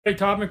Hey,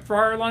 Todd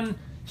McFarlane,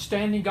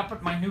 standing up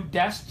at my new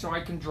desk so I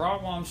can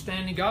draw while I'm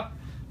standing up.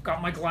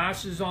 Got my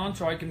glasses on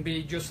so I can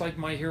be just like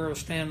my hero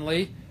Stan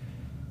Lee,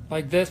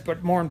 like this.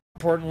 But more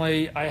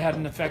importantly, I had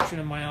an infection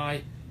in my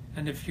eye,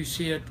 and if you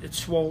see it, it's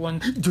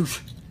swollen,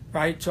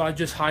 right? So I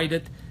just hide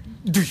it.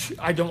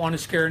 I don't want to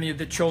scare any of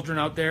the children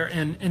out there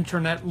in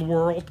internet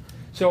world.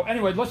 So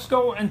anyway, let's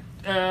go and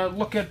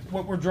look at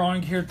what we're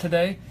drawing here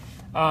today,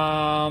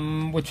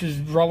 which is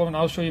relevant.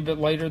 I'll show you a bit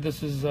later.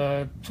 This is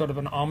sort of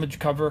an homage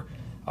cover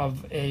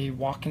of a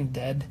Walking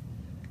Dead,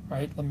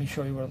 right? Let me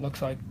show you what it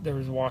looks like. There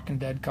is a Walking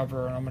Dead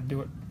cover, and I'm going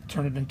to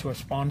turn it into a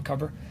Spawn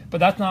cover. But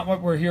that's not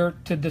what we're here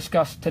to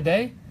discuss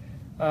today.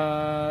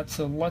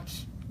 So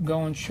let's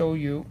go and show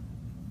you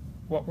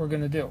what we're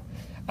going to do.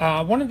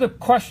 One of the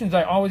questions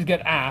I always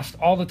get asked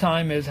all the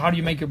time is, how do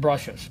you make your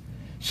brushes?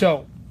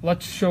 So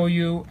let's show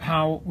you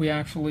how we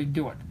actually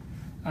do it.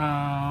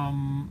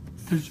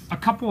 There's a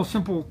couple of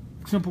simple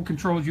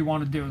controls you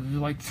want to do.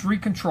 There's like 3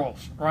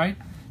 controls, right?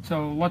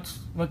 So let's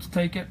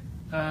take it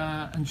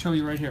and show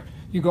you right here.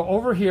 You go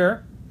over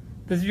here.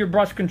 This is your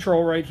brush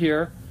control right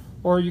here,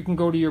 or you can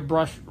go to your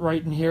brush right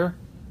in here.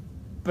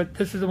 But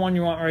this is the one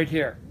you want right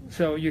here.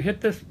 So you hit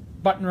this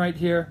button right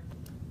here,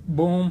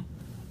 boom,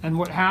 and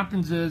what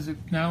happens is it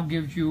now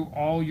gives you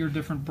all your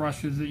different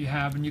brushes that you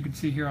have, and you can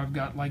see here I've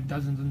got like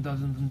dozens and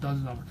dozens and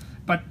dozens of them.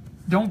 But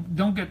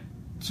don't get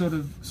sort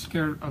of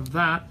scared of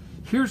that.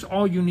 Here's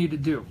all you need to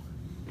do.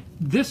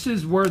 This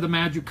is where the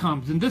magic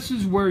comes, and this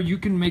is where you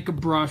can make a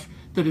brush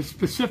that is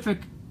specific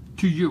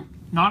to you.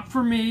 Not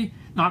for me,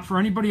 not for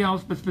anybody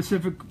else, but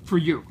specific for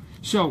you.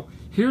 So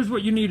here's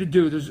what you need to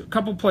do. There's a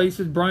couple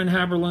places. Brian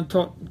Haberlin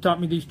taught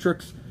me these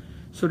tricks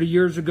sort of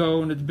years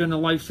ago, and it's been a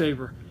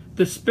lifesaver.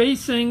 The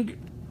spacing,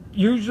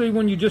 usually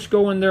when you just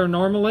go in there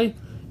normally,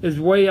 is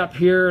way up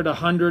here at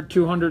 100,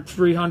 200,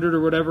 300,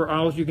 or whatever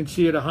else. You can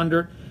see at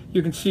 100.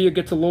 You can see it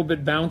gets a little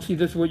bit bouncy.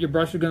 This is what your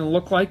brush is going to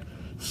look like.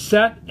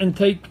 Set and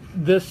take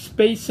this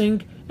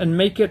spacing and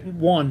make it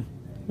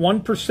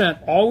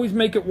 1%. Always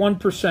make it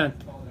 1%,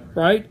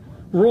 right?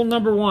 Rule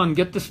number 1,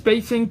 get the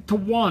spacing to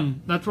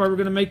 1. That's why we're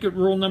going to make it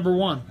rule number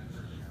 1.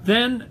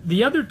 Then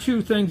the other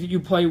 2 things that you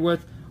play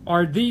with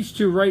are these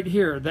 2 right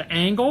here. The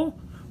angle,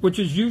 which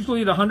is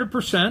usually at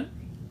 100%,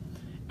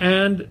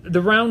 and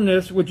the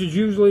roundness, which is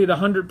usually at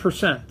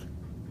 100%.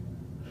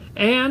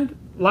 And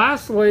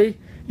lastly,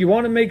 you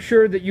want to make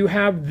sure that you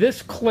have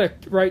this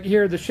clicked right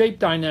here, the shape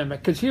dynamic,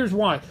 because here's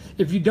why.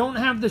 If you don't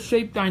have the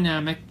shape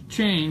dynamic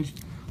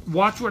changed,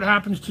 watch what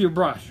happens to your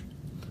brush.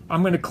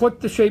 I'm going to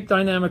click the shape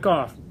dynamic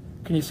off.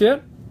 Can you see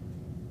it?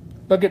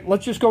 Look at,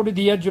 let's just go to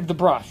the edge of the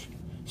brush.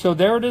 So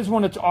there it is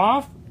when it's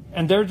off,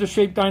 and there's the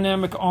shape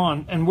dynamic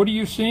on. And what are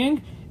you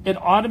seeing? It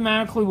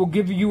automatically will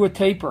give you a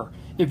taper.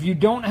 If you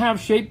don't have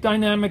shape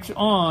dynamics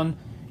on,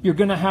 you're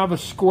going to have a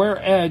square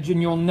edge,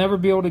 and you'll never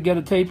be able to get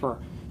a taper.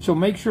 So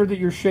make sure that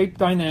your shape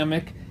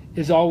dynamic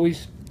is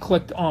always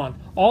clicked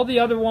on. All the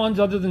other ones,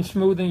 other than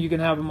smoothing, you can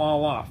have them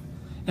all off.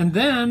 And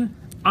then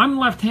I'm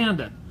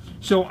left-handed.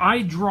 So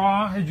I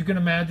draw, as you can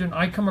imagine,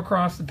 I come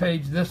across the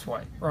page this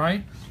way,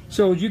 right?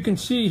 So as you can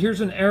see,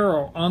 here's an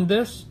arrow on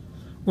this.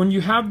 When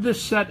you have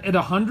this set at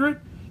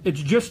 100,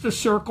 it's just a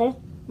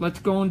circle. Let's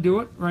go and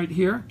do it right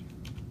here.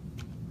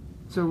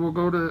 So we'll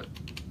go to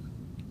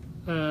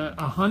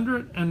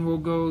 100, and we'll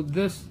go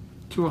this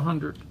to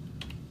 100.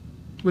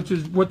 Which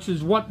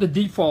is what the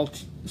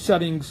default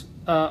settings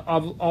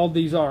of all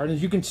these are. And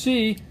as you can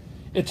see,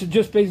 it's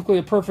just basically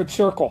a perfect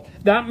circle.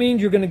 That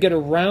means you're going to get a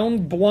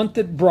round,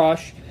 blunted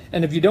brush,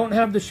 and if you don't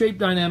have the shape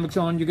dynamics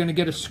on, you're going to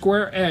get a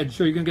square edge.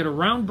 So you're going to get a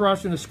round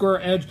brush and a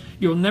square edge.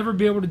 You'll never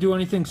be able to do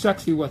anything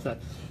sexy with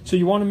it. So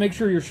you want to make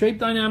sure your shape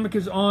dynamic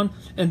is on,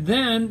 and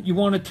then you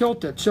want to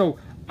tilt it. So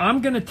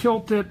I'm going to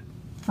tilt it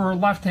for a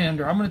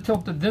left-hander. I'm going to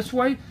tilt it this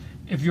way.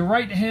 If you're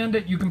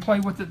right-handed, you can play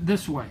with it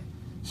this way.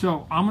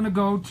 So I'm going to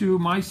go to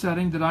my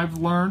setting that I've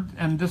learned,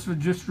 and this was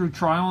just through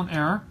trial and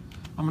error.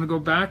 I'm going to go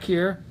back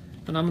here,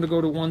 and I'm going to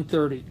go to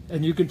 130.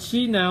 And you can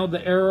see now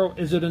the arrow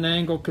is at an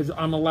angle because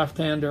I'm a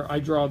left-hander. I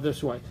draw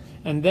this way.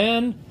 And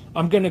then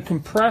I'm going to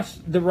compress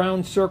the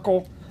round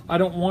circle. I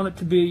don't want it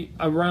to be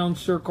a round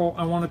circle.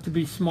 I want it to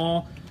be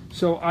small.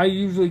 So I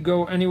usually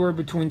go anywhere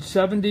between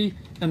 70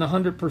 and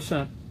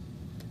 100%.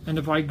 And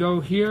if I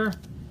go here,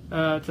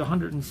 it's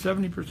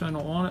 170%. I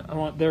don't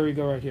want it. There we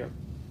go right here.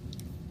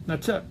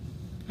 That's it.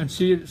 And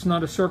see, it's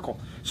not a circle.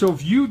 So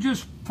if you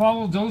just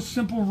follow those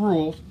simple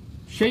rules,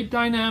 shape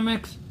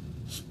dynamics,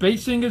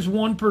 spacing is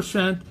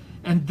 1%,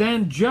 and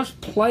then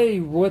just play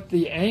with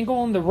the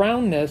angle and the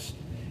roundness,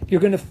 you're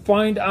going to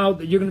find out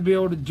that you're going to be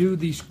able to do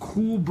these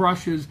cool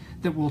brushes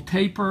that will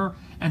taper,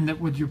 and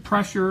that with your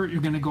pressure,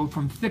 you're going to go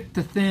from thick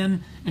to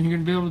thin, and you're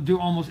going to be able to do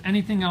almost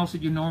anything else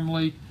that you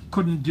normally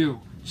couldn't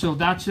do. So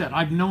that's it.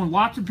 I've known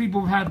lots of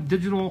people who've had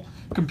digital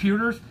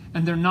computers,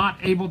 and they're not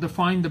able to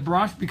find the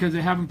brush because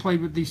they haven't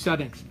played with these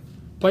settings.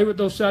 Play with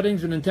those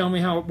settings and then tell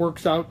me how it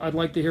works out. I'd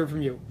like to hear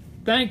from you.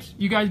 Thanks.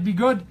 You guys be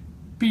good.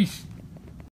 Peace.